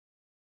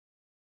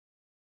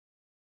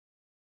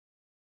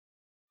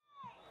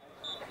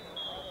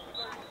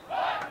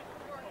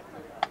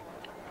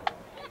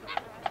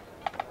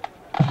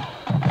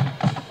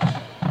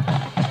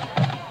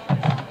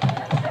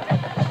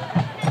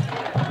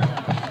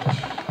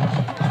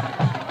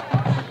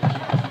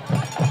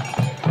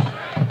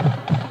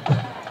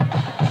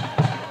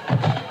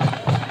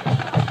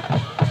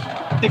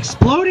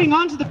Exploding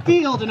onto the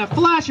field in a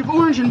flash of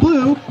orange and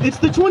blue, it's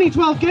the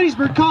 2012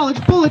 Gettysburg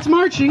College Bullets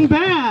Marching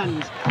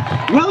Band.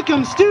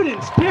 Welcome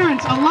students,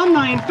 parents,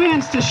 alumni, and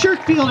fans to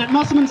Shirk Field at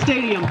Musselman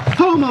Stadium,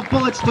 home of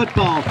Bullets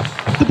football.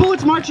 The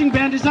Bullets Marching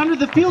Band is under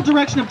the field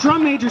direction of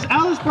drum majors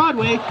Alice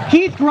Broadway,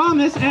 Keith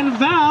Gromis, and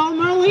Val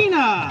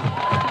Merlina.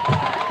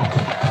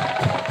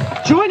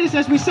 Join us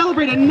as we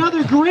celebrate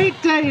another great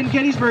day in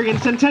Gettysburg in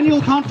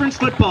Centennial Conference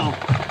football.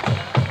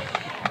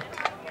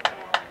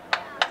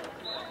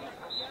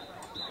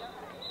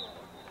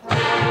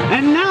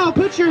 And now,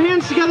 put your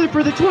hands together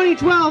for the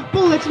 2012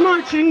 Bullets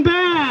Marching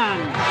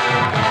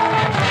Band.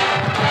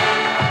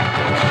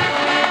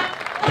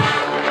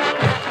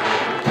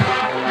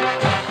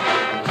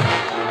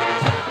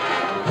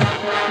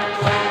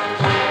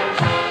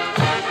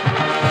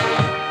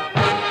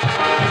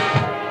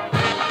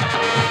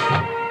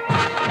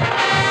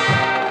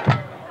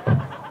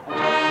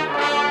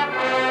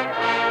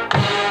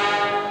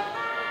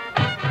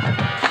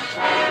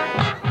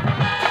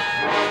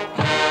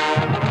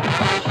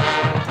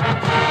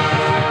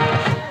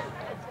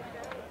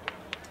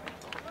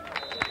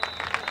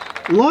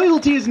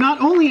 Loyalty is not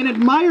only an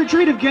admired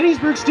trait of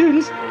Gettysburg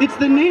students, it's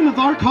the name of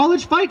our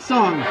college fight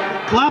song.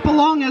 Clap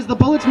along as the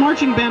Bullets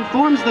Marching Band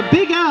forms the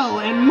Big L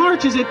and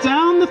marches it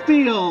down the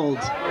field.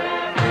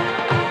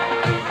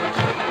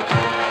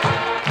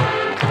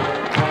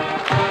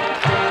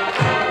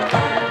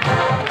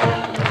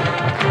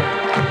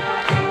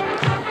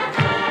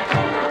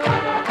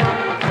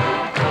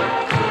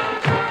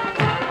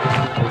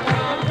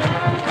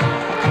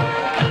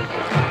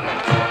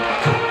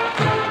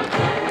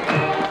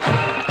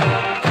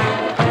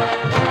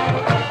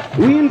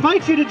 We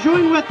invite you to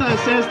join with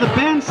us as the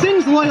band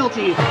sings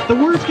Loyalty. The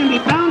words can be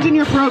found in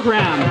your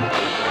program.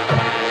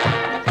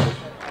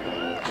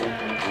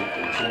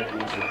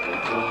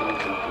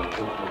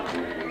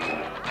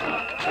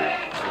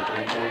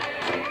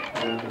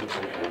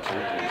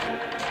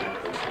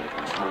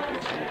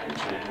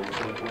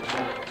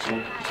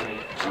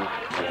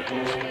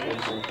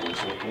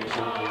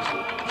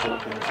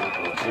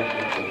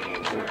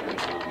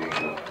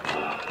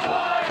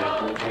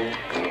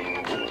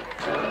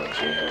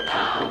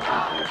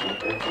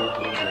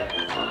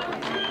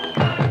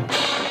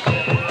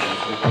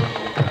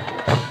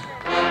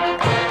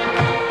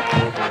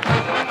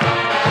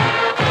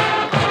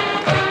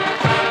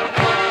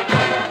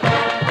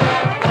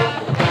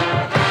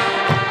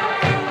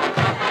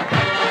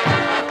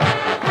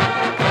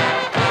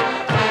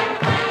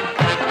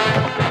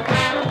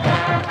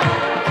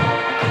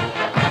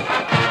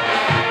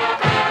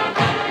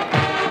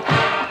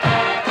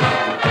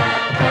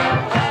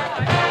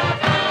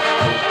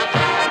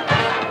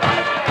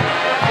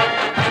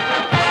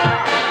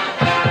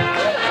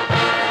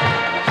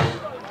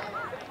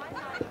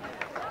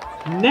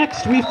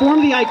 Next, we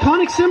form the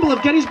iconic symbol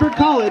of Gettysburg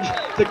College,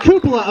 the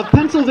cupola of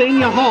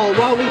Pennsylvania Hall,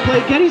 while we play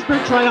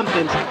Gettysburg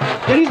Triumphant.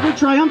 Gettysburg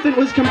Triumphant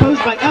was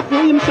composed by F.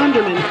 William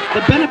Sunderman,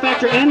 the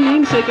benefactor and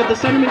namesake of the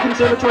Sunderman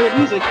Conservatory of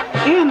Music,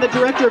 and the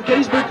director of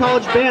Gettysburg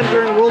College Band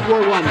during World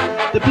War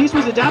I. The piece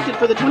was adapted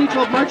for the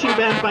 2012 marching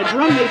band by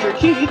drum major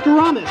Keith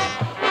Gromis.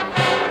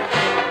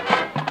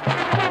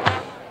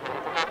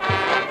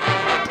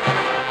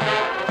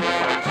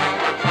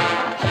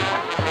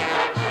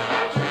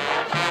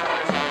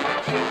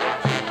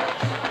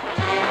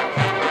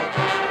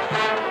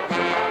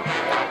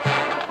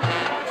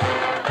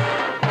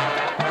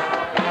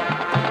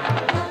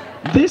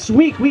 This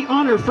week, we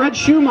honor Fred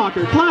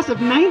Schumacher, class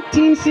of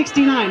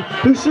 1969,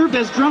 who served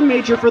as drum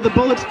major for the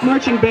Bullets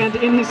Marching Band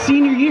in his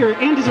senior year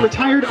and is a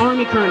retired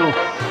Army colonel.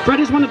 Fred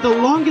is one of the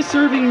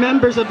longest-serving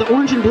members of the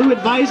Orange and Blue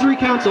Advisory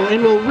Council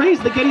and will raise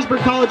the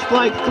Gettysburg College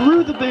flag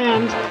through the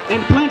band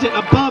and plant it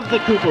above the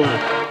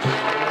cupola.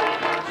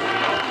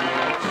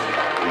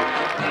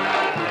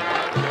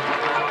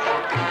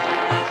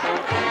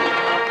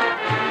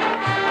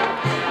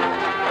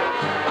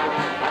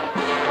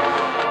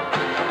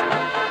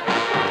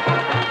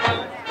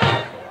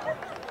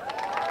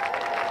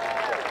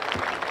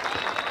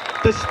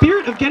 The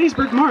spirit of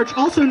Gettysburg March,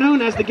 also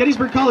known as the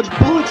Gettysburg College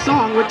Bullet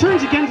Song,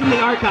 returns again from the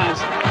archives.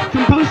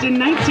 Composed in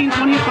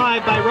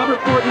 1925 by Robert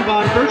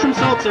Fortenbaugh and Bertram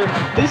Salzer,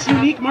 this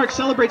unique march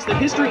celebrates the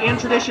history and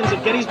traditions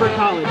of Gettysburg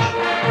College.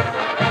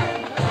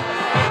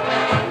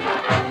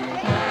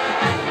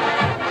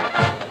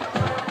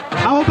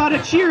 How about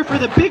a cheer for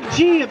the Big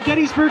G of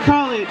Gettysburg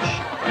College?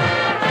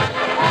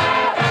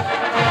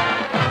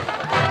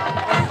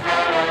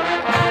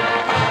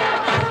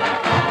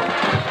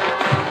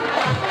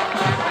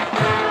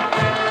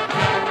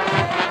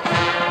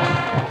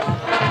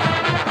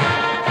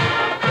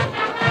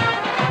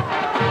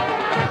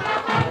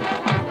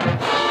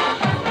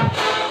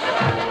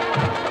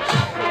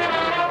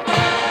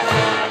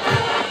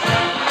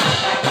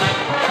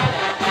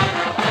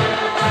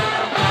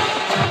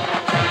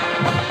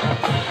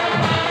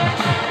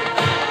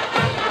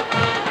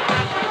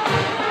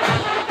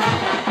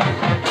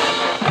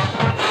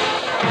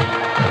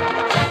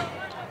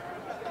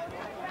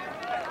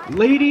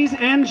 Ladies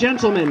and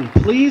gentlemen,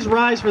 please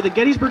rise for the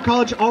Gettysburg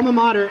College alma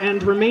mater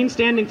and remain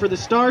standing for the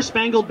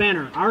Star-Spangled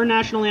Banner, our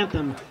national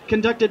anthem,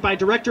 conducted by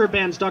Director of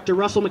Bands, Dr.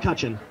 Russell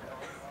McCutcheon.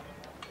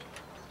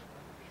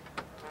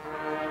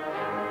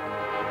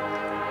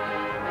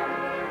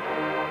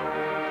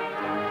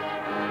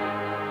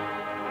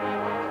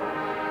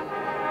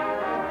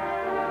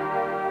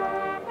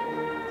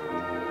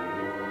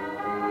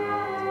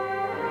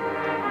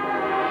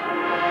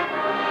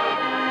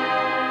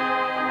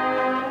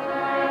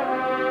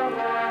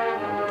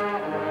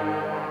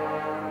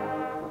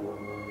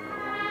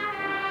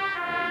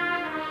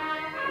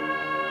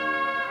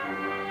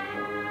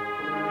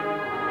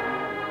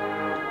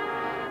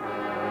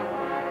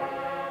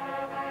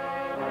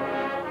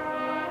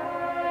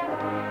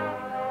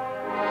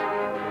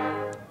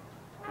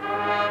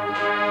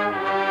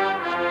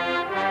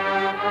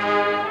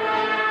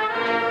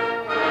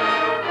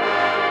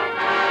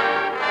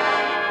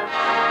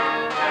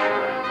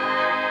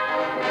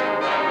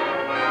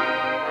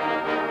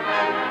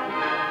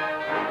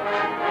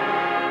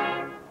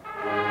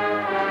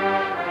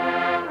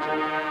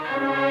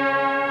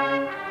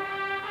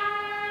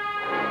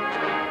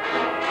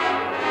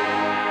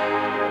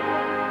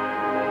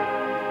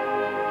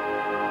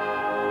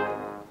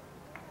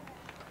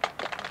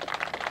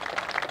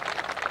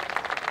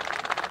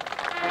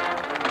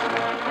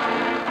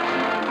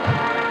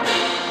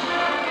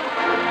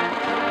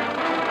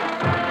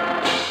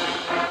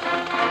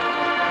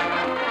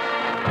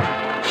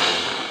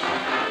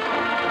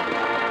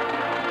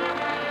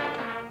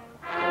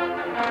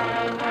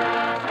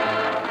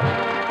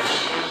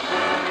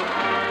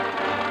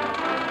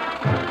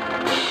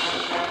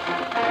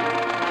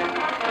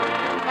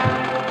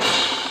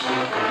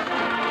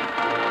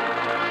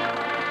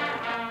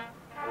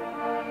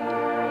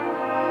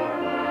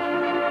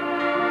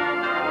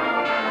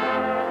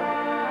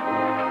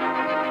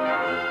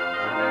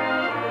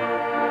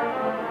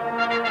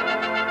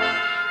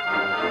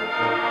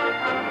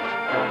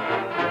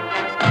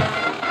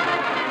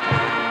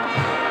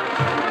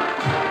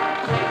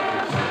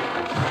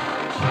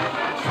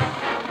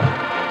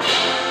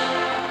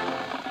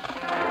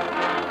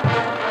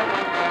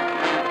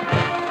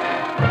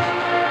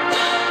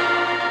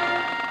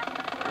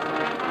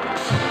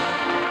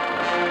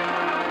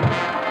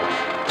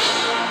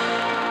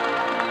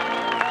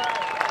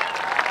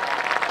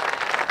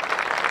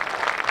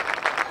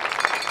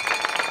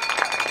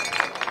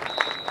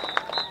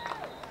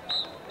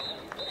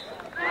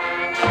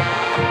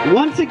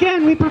 Once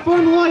again, we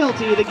perform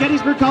Loyalty, the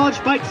Gettysburg College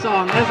fight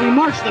song, as we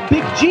march the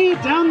Big G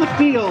down the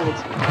field.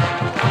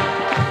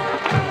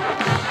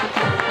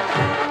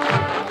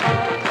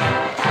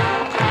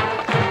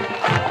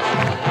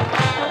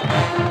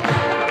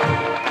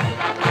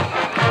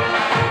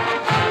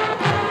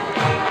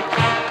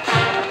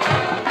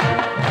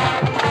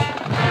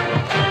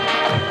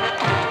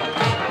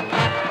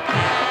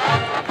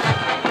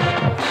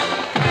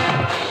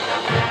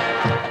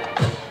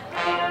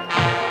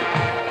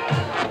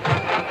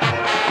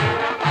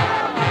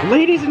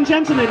 Ladies and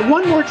gentlemen,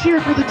 one more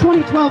cheer for the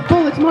 2012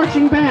 Bullets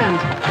Marching Band.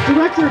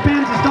 Director of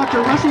Bands is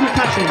Dr. Russell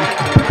McCutcheon.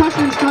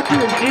 Percussion instructor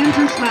is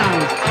Andrew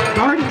Smouse.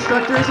 Guard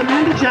instructor is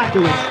Amanda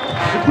Jackowitz.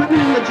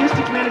 Equipment and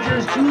logistics manager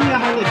is Julia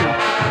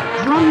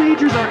Heilige. Drum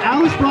majors are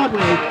Alice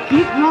Broadway,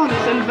 Keith Ramos,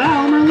 and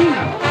Val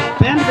Merlino.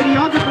 Band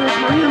videographer is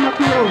Maria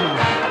Makarova.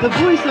 The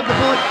voice of the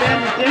Bullets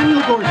Band is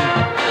Daniel Gordon.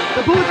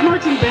 The Bullets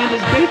Marching Band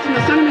is based in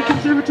the Sentiment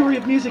Conservatory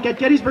of Music at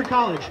Gettysburg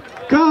College.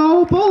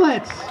 Go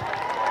Bullets!